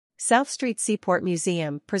South Street Seaport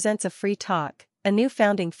Museum presents a free talk, A New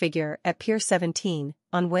Founding Figure at Pier 17,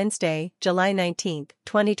 on Wednesday, July 19,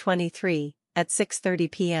 2023, at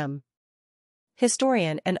 6:30 p.m.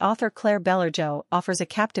 Historian and author Claire Bellerjo offers a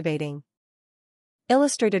captivating,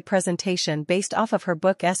 illustrated presentation based off of her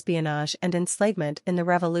book Espionage and Enslavement in the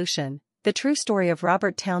Revolution, the true story of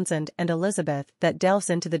Robert Townsend and Elizabeth, that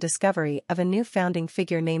delves into the discovery of a new founding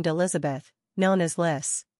figure named Elizabeth, known as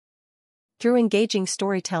Liz. Through engaging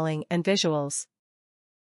storytelling and visuals,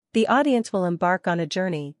 the audience will embark on a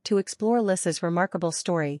journey to explore Liz's remarkable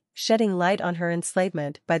story, shedding light on her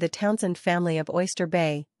enslavement by the Townsend family of Oyster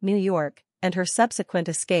Bay, New York, and her subsequent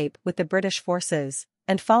escape with the British forces,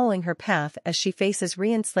 and following her path as she faces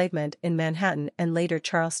re-enslavement in Manhattan and later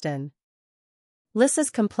Charleston. Liz's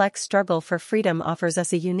complex struggle for freedom offers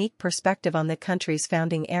us a unique perspective on the country's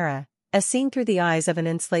founding era, as seen through the eyes of an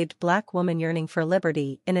enslaved black woman yearning for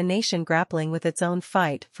liberty in a nation grappling with its own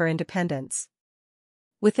fight for independence.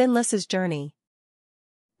 Within Liz's journey,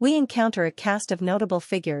 we encounter a cast of notable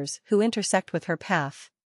figures who intersect with her path.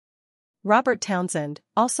 Robert Townsend,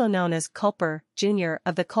 also known as Culper, Jr.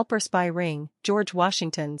 of the Culper spy ring, George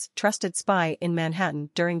Washington's trusted spy in Manhattan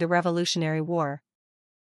during the Revolutionary War.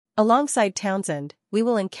 Alongside Townsend, we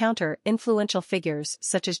will encounter influential figures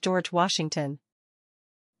such as George Washington,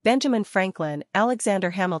 Benjamin Franklin, Alexander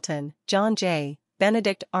Hamilton, John Jay,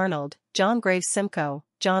 Benedict Arnold, John Graves Simcoe,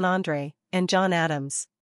 John Andre, and John Adams.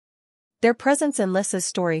 Their presence in Liz's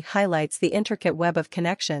story highlights the intricate web of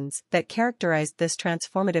connections that characterized this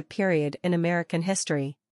transformative period in American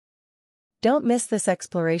history. Don't miss this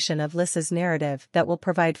exploration of Liz's narrative that will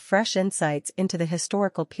provide fresh insights into the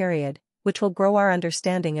historical period, which will grow our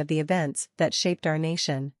understanding of the events that shaped our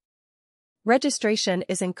nation. Registration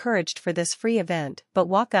is encouraged for this free event, but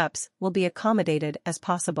walk-ups will be accommodated as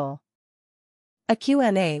possible. A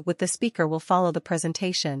Q&A with the speaker will follow the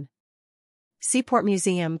presentation.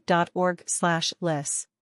 seaportmuseum.org/Liz.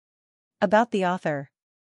 About the author.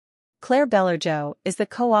 Claire Bellerjo is the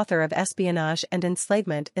co-author of Espionage and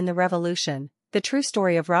Enslavement in the Revolution, the true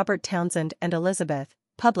story of Robert Townsend and Elizabeth,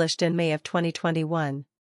 published in May of 2021.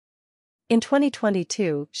 In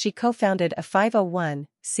 2022, she co-founded a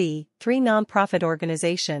 501(c)(3) nonprofit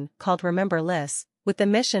organization called Remember Liz, with the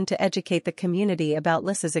mission to educate the community about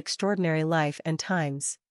Liz's extraordinary life and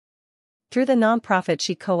times. Through the nonprofit,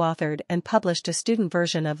 she co-authored and published a student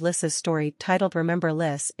version of Liz's story titled Remember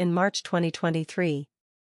Liz in March 2023.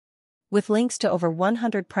 With links to over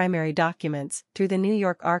 100 primary documents through the New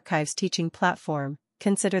York Archives teaching platform,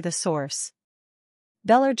 consider the source.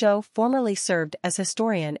 Bellerjo formerly served as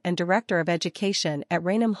historian and director of education at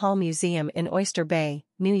Raynham Hall Museum in Oyster Bay,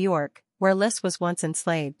 New York, where Liz was once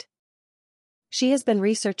enslaved. She has been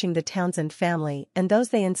researching the Townsend family and those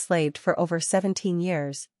they enslaved for over 17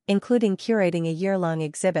 years, including curating a year-long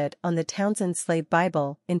exhibit on the Townsend Slave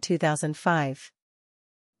Bible in 2005.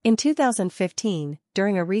 In 2015,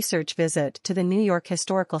 during a research visit to the New York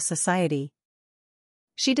Historical Society,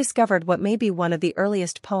 she discovered what may be one of the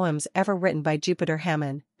earliest poems ever written by Jupiter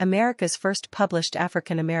Hammond, America's first published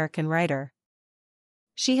African-American writer.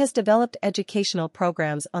 She has developed educational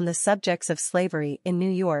programs on the subjects of slavery in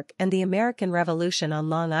New York and the American Revolution on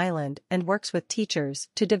Long Island and works with teachers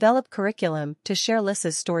to develop curriculum to share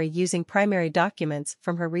Liz's story using primary documents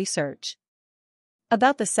from her research.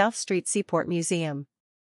 About the South Street Seaport Museum.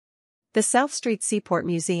 The South Street Seaport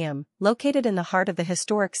Museum, located in the heart of the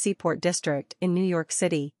historic Seaport District in New York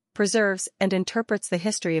City, preserves and interprets the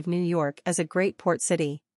history of New York as a great port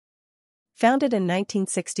city. Founded in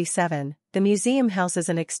 1967, the museum houses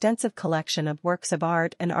an extensive collection of works of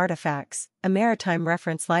art and artifacts, a maritime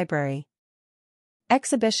reference library,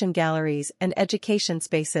 exhibition galleries and education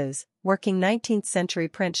spaces, working 19th-century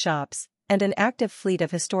print shops, and an active fleet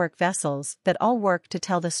of historic vessels that all work to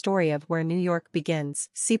tell the story of where New York begins.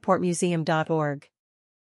 seaportmuseum.org.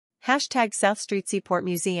 Hashtag South Street Seaport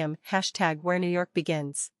Museum, hashtag Where New York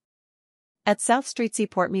Begins. At South Street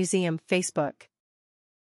Seaport Museum Facebook.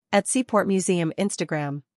 At Seaport Museum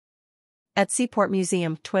Instagram. At Seaport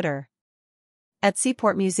Museum Twitter. At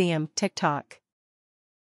Seaport Museum TikTok.